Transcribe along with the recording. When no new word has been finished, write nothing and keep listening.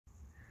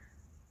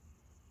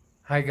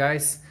Hi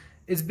guys,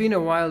 it's been a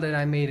while that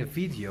I made a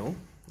video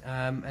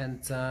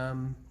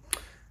the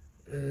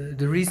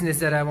reason is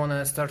that I want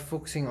to start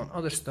focusing on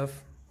other stuff.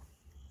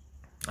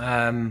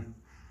 I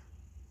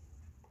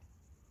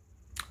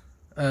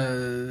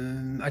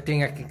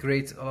think I can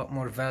create a lot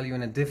more value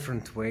in a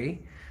different way,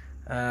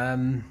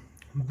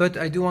 but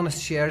I do want to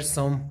share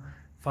some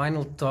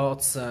final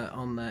thoughts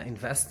on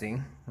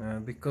investing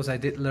because I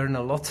did learn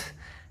a lot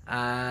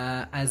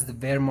as the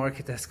bear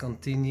market has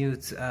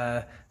continued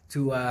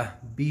to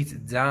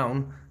beat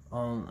down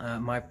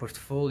on my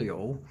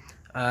portfolio.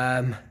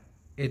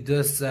 It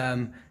does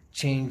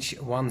change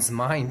one's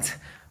mind,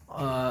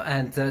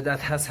 and that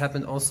has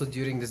happened also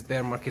during this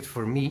bear market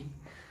for me.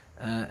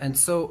 And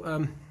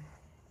so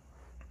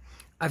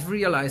I've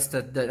realized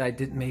that I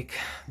did make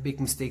big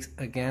mistakes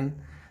again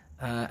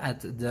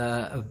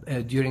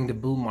during the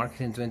bull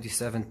market in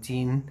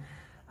 2017,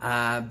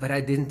 but I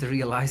didn't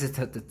realize it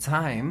at the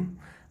time.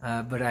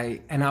 But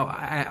I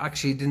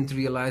actually didn't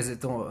realize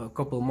it a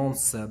couple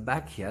months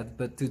back yet,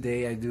 but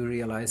today I do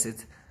realize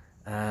it.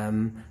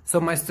 So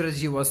my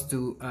strategy was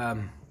to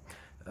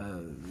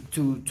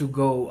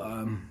go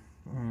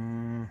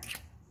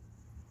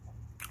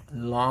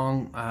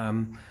long.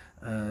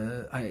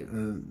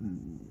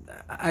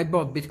 I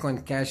bought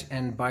Bitcoin Cash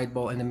and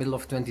Byteball in the middle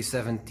of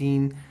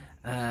 2017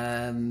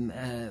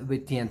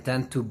 with the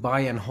intent to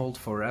buy and hold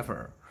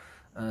forever.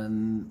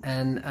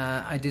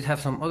 I did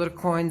have some other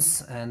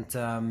coins, and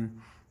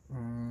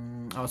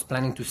I was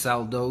planning to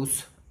sell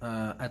those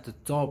at the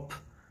top,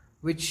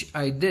 which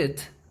I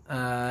did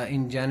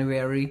in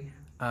January,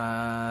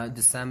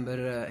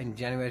 December, in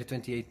January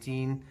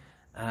 2018.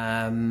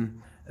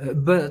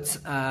 But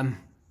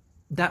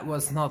that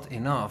was not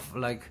enough.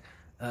 Like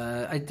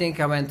I think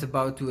I went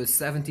about to a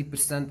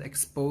 70%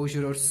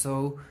 exposure or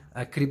so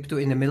crypto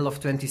in the middle of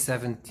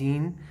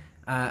 2017.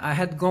 I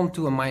had gone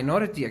to a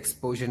minority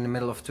exposure in the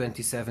middle of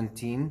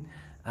 2017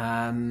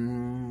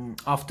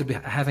 after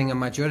having a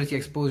majority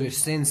exposure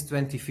since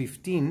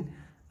 2015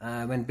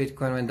 when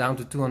Bitcoin went down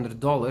to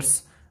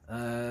 $200.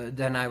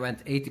 Then I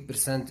went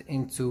 80%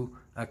 into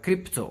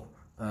crypto,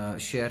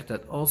 shared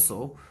that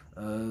also,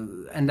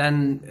 and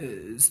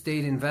then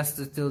stayed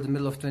invested till the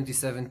middle of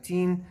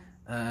 2017,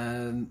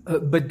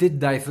 but did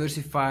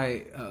diversify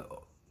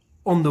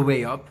on the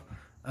way up,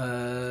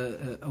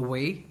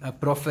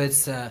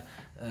 profits.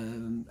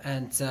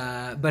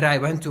 But I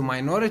went to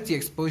minority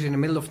exposure in the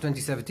middle of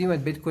 2017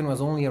 when Bitcoin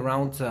was only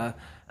around,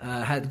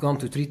 had gone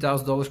to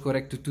 $3,000,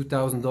 correct, to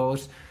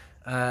 $2,000,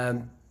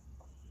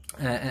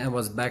 and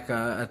was back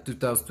at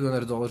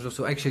 $2,200 or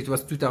so. Actually, it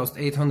was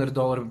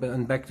 $2,800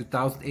 and back to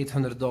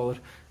 $1,800.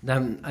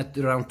 Then at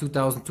around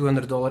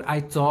 $2,200, I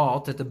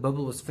thought that the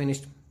bubble was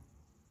finished,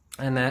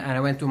 and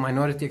I went to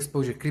minority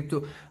exposure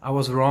crypto. I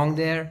was wrong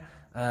there.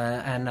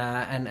 And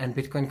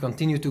Bitcoin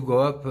continued to go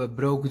up,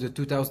 broke the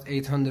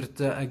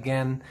 2,800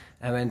 again,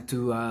 and went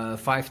to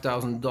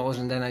 $5,000,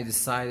 and then I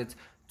decided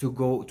to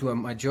go to a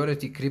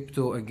majority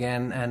crypto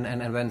again,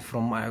 and went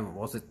from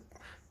was it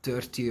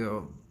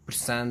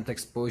 30%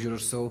 exposure or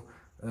so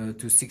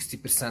to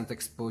 60%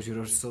 exposure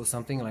or so,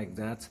 something like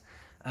that.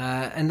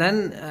 And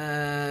then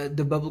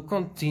the bubble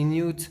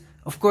continued.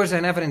 Of course, I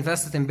never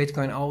invested in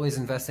Bitcoin, I always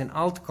invest in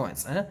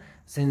altcoins,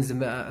 since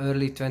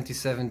early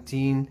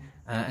 2017.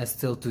 As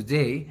still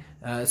today.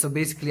 So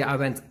basically I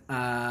went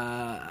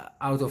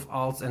out of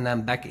alts and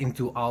then back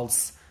into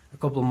alts a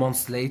couple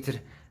months later.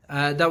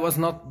 That was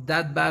not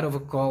that bad of a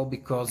call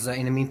because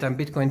in the meantime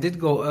Bitcoin did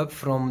go up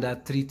from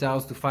that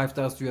 $3,000 to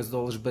 $5,000 US,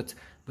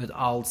 but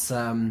alts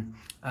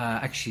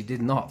actually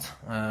did not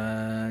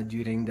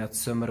during that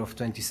summer of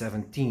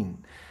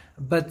 2017.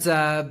 But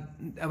I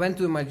went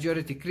to a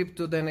majority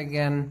crypto then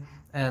again,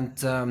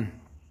 and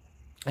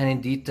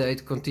indeed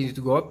it continued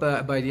to go up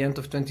by the end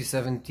of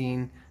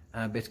 2017.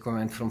 Bitcoin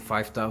went from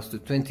 5,000 to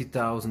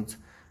 20,000.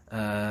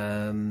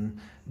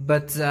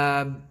 But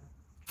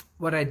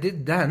what I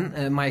did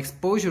then, my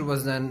exposure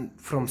was then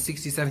from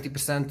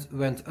 60-70%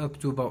 went up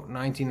to about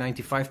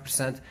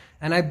 90-95%,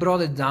 and I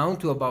brought it down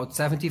to about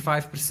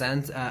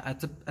 75% at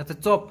the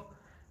top,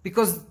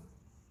 because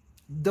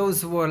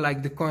those were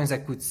like the coins I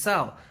could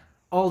sell.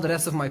 All the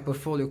rest of my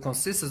portfolio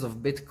consists of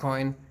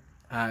Bitcoin,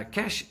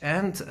 Cash,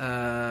 and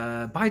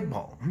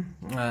Byteball.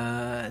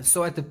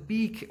 So at the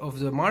peak of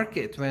the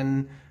market,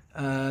 when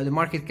the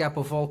market cap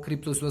of all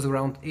cryptos was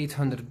around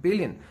 800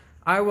 billion.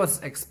 I was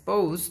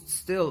exposed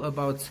still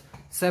about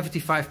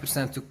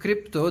 75% to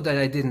crypto that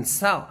I didn't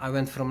sell. I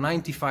went from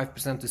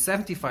 95% to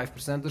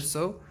 75% or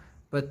so,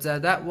 but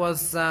that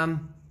was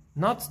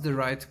not the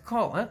right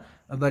call.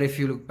 But if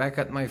you look back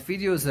at my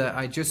videos,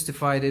 I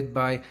justified it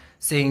by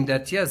saying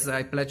that yes,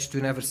 I pledged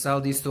to never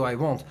sell these, so I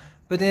won't.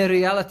 But in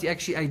reality,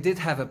 actually, I did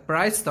have a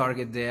price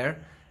target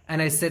there,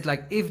 and I said,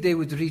 like, if they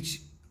would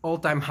reach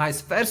all-time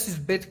highs versus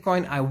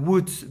Bitcoin, I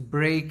would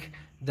break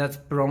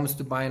that promise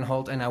to buy and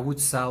hold, and I would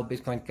sell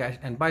Bitcoin Cash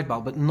and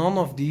Byteball. But none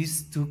of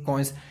these two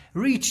coins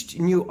reached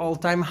new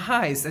all-time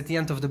highs at the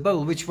end of the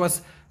bubble, which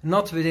was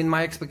not within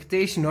my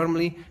expectation.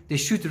 Normally, they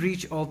should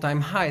reach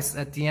all-time highs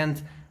at the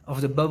end of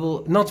the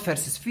bubble, not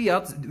versus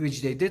fiat,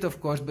 which they did, of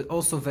course, but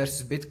also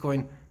versus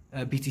Bitcoin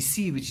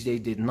BTC, which they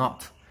did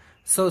not.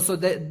 So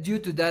that due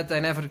to that, I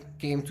never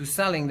came to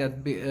selling that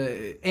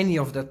any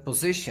of that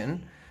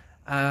position.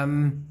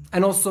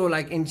 And also,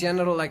 like in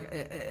general, like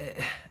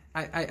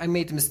I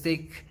made a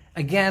mistake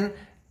again,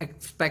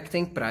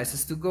 expecting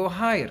prices to go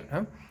higher.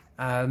 Huh?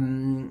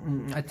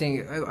 I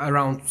think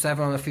around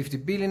 750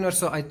 billion or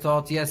so. I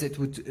thought, yes, it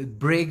would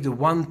break the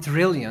 1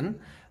 trillion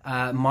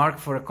mark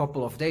for a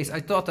couple of days. I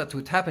thought that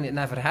would happen. It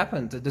never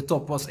happened. The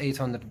top was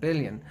 800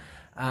 billion.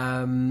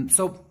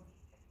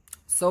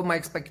 So my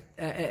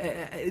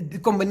the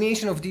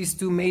combination of these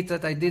two made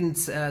that I didn't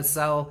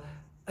sell.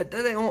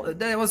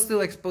 That I was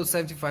still exposed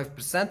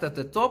 75% at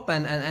the top,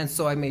 and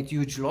so I made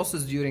huge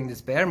losses during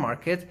this bear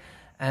market,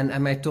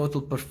 and my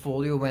total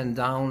portfolio went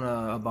down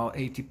about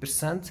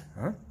 80%.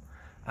 Huh?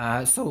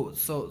 So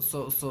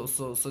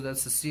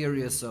that's a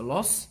serious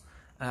loss,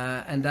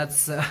 and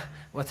that's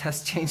what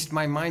has changed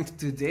my mind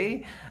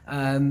today.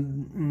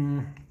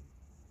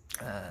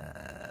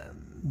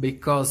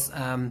 Because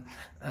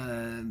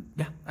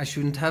yeah, I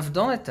shouldn't have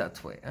done it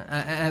that way.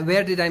 And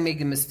where did I make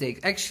the mistake?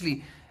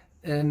 Actually,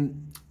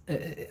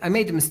 I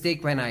made a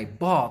mistake when I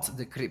bought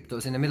the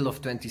cryptos in the middle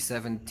of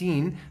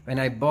 2017, when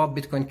I bought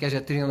Bitcoin Cash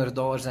at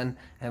 $300 and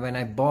when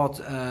I bought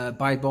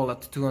Byteball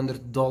at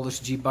 $200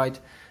 GByte.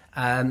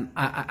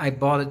 I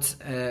bought it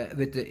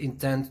with the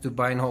intent to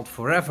buy and hold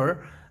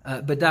forever,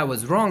 but that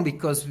was wrong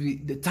because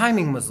the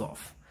timing was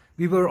off.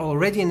 We were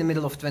already in the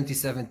middle of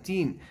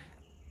 2017.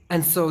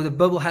 And so the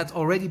bubble had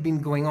already been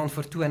going on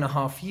for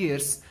 2.5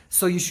 years.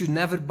 So you should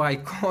never buy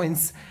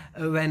coins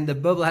when the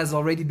bubble has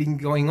already been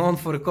going on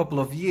for a couple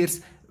of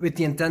years with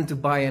the intent to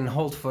buy and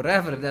hold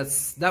forever.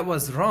 That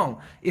was wrong.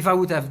 If I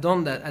would have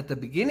done that at the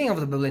beginning of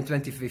the bubble in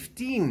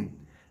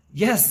 2015,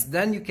 yes,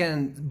 then you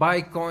can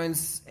buy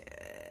coins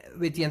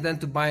with the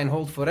intent to buy and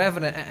hold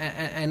forever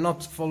and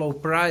not follow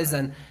price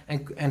and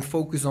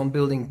focus on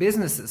building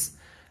businesses.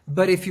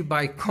 But if you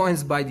buy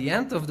coins by the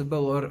end of the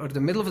bubble or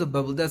the middle of the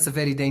bubble, that's a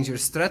very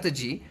dangerous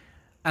strategy.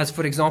 As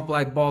for example,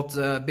 I bought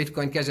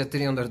Bitcoin Cash at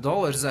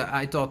 $300.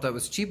 I thought that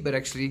was cheap, but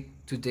actually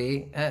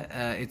today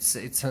it's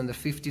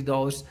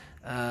 $150.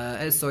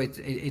 So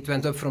it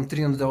went up from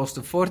 $300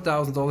 to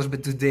 $4,000,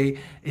 but today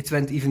it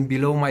went even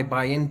below my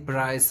buy-in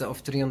price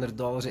of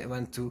 $300. It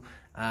went to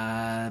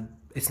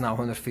it's now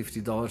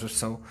 $150 or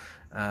so.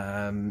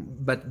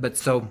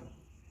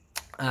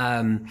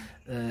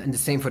 And the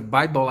same for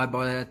Byteball. I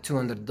bought it at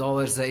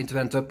 $200. It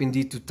went up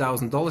indeed to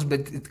 $1,000, but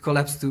it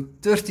collapsed to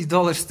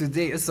 $30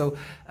 today. So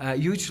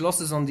huge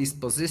losses on these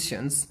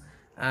positions,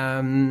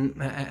 and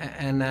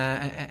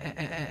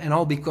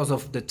all because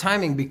of the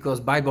timing.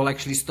 Because Byteball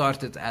actually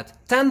started at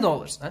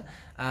 $10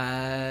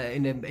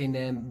 in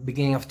the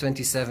beginning of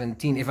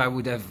 2017. If I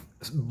would have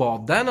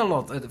bought then a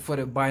lot for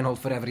a buy and hold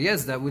forever,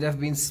 yes, that would have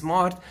been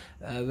smart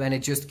when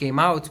it just came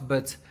out,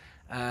 but.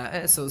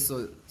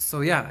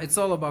 So yeah, it's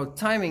all about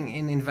timing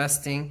in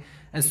investing.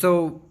 And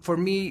so for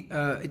me,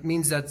 it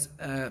means that,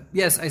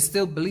 yes, I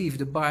still believe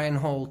the buy and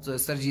hold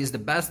strategy is the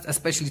best,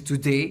 especially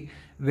today,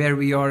 where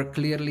we are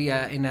clearly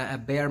in a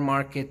bear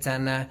market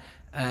and a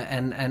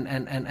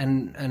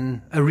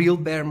real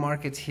bear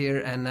market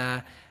here. And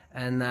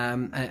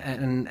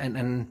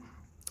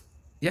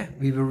yeah,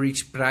 we will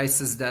reach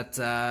prices that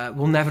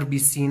will never be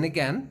seen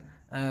again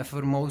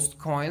for most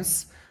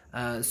coins.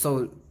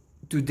 So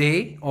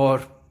today,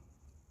 or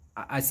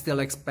I still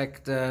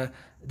expect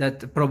that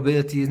the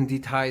probability is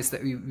indeed high is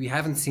that we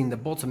haven't seen the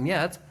bottom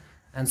yet.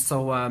 And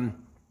so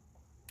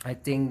I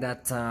think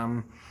that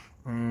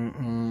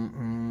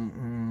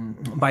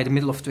by the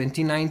middle of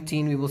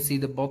 2019 we will see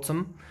the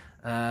bottom.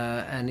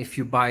 And if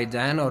you buy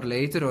then or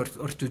later or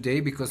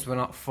today, because we're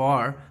not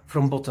far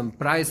from bottom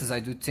prices, I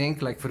do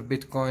think, like for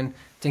Bitcoin, I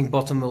think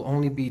bottom will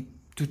only be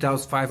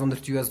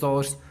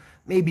 $2,500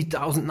 maybe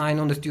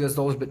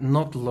 $1,900 but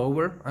not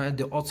lower.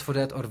 The odds for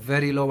that are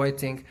very low, I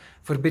think.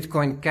 For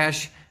Bitcoin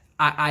Cash,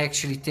 I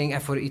actually think,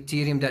 and for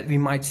Ethereum, that we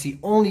might see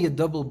only a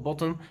double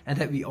bottom, and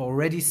that we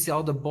already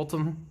saw the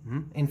bottom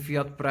in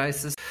fiat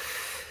prices.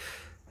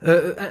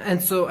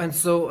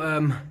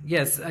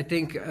 Yes, I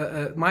think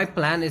my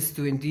plan is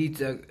to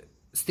indeed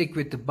stick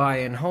with the buy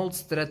and hold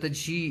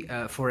strategy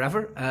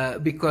forever,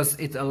 because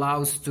it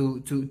allows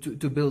to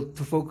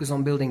focus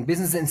on building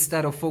business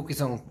instead of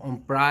focus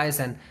on price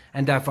and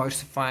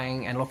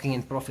diversifying and locking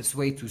in profits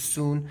way too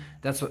soon.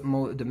 That's what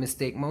the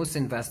mistake most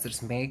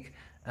investors make,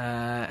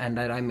 and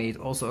that I made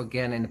also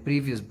again in the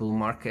previous bull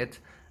market.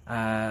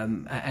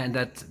 And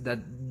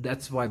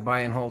that's why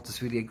buy and hold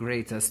is really a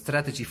great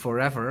strategy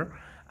forever,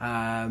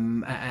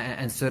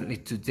 and certainly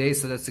today.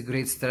 So that's a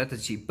great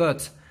strategy,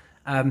 but.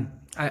 I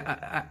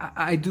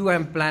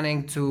am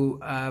planning to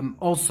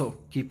also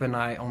keep an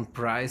eye on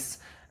price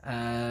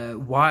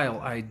while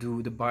I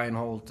do the buy and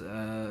hold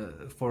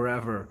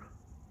forever.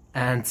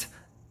 And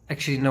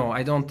actually, no,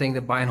 I don't think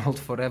the buy and hold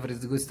forever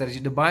is a good strategy.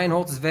 The buy and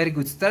hold is a very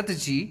good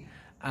strategy,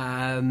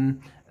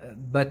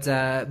 but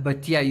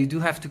yeah, you do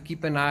have to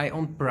keep an eye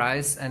on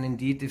price. And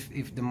indeed,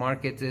 if the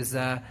market is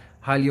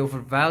highly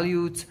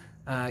overvalued,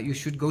 you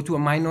should go to a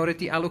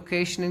minority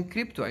allocation in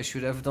crypto. I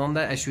should have done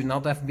that. I should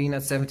not have been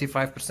at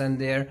 75%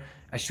 there.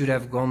 I should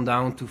have gone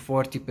down to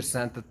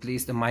 40% at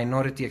least, a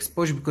minority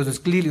exposure, because it's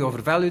clearly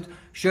overvalued.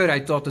 Sure, I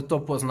thought the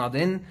top was not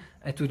in,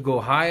 it would go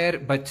higher,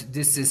 but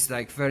this is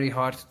like very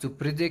hard to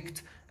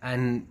predict,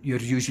 and you're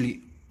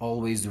usually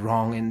always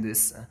wrong in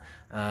this.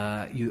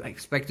 You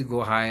expect to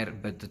go higher,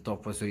 but the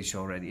top was reached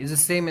already. It's the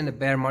same in the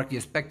bear market. You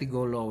expect to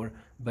go lower,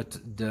 but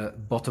the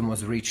bottom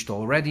was reached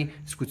already.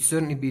 This could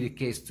certainly be the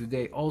case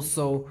today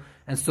also.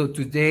 And so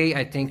today,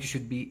 I think you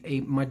should be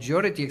a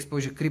majority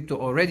exposure crypto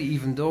already,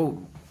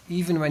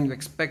 even when you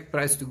expect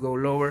price to go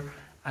lower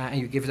and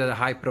you give that a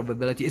high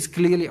probability, it's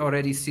clearly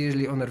already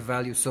seriously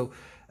undervalued. So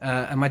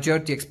a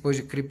majority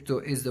exposure crypto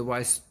is the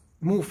wise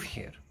move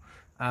here.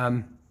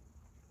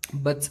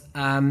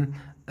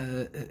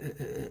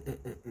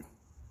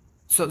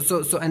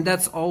 So and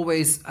that's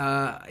always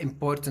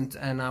important,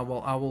 and I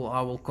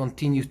will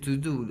continue to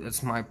do.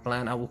 That's my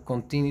plan. I will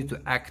continue to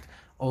act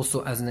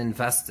also as an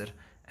investor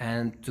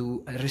and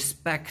to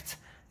respect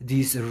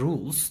these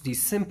rules,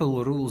 these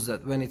simple rules,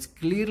 that when it's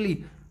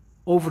clearly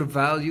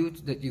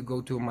overvalued, that you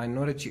go to a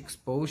minority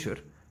exposure,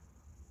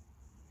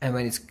 and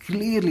when it's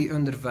clearly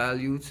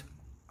undervalued,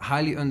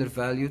 highly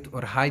undervalued,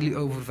 or highly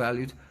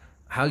overvalued,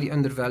 highly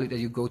undervalued, that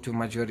you go to a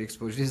majority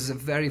exposure. This is a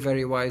very,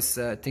 very wise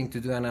thing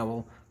to do, and I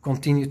will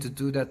continue to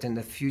do that in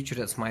the future.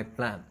 That's my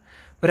plan.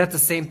 But at the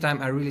same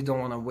time, I really don't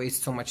want to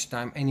waste so much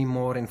time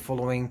anymore in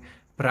following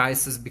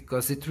prices,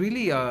 because it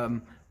really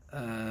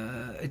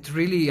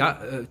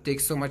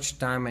takes so much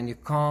time, and you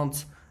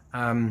can't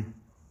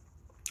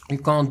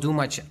do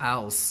much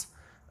else.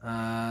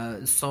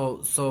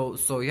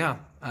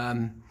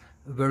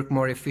 Work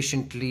more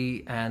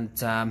efficiently,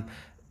 and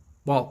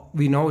well,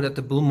 we know that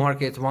the bull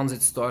market, once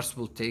it starts,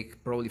 will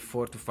take probably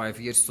 4 to 5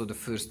 years. So the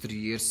first 3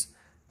 years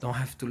don't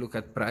have to look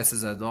at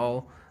prices at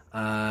all.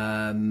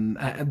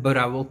 But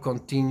I will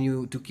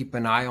continue to keep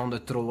an eye on the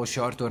Trollo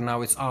chart, or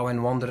now it's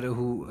Owen Wonder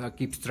who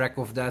keeps track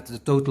of that, the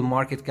total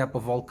market cap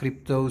of all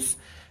cryptos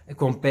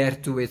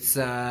compared to its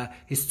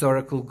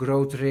historical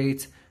growth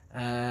rate.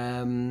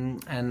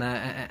 And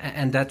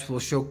that will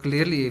show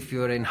clearly if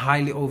you're in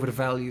highly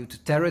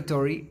overvalued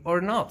territory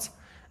or not.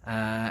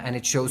 And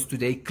it shows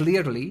today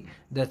clearly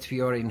that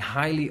we are in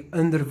highly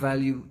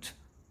undervalued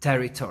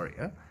territory.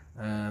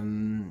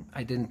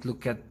 I didn't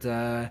look at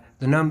the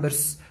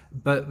numbers,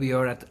 but we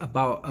are at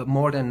about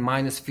more than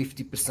minus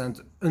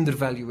 50%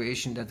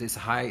 undervaluation. That is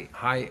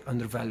highly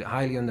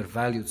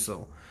undervalued.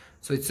 So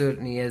it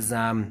certainly is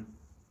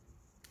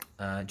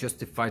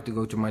justified to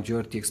go to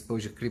majority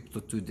exposure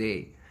crypto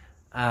today.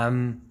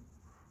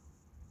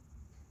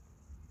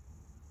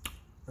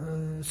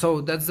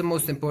 So that's the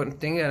most important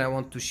thing that I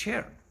want to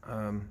share.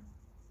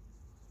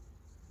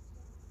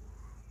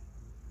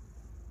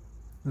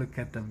 Look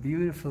at the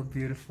beautiful,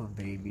 beautiful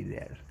baby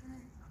there.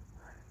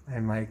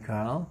 And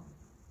Michael.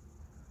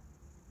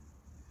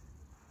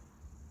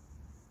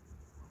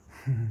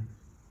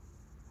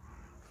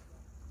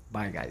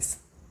 Bye, guys.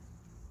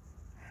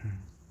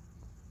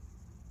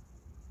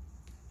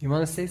 You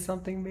want to say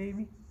something,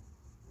 baby?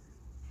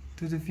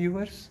 To the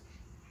viewers?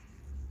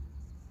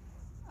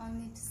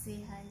 Only to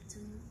say hi to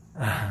you.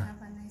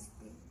 Have a nice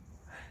day.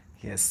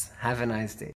 Yes, have a nice day.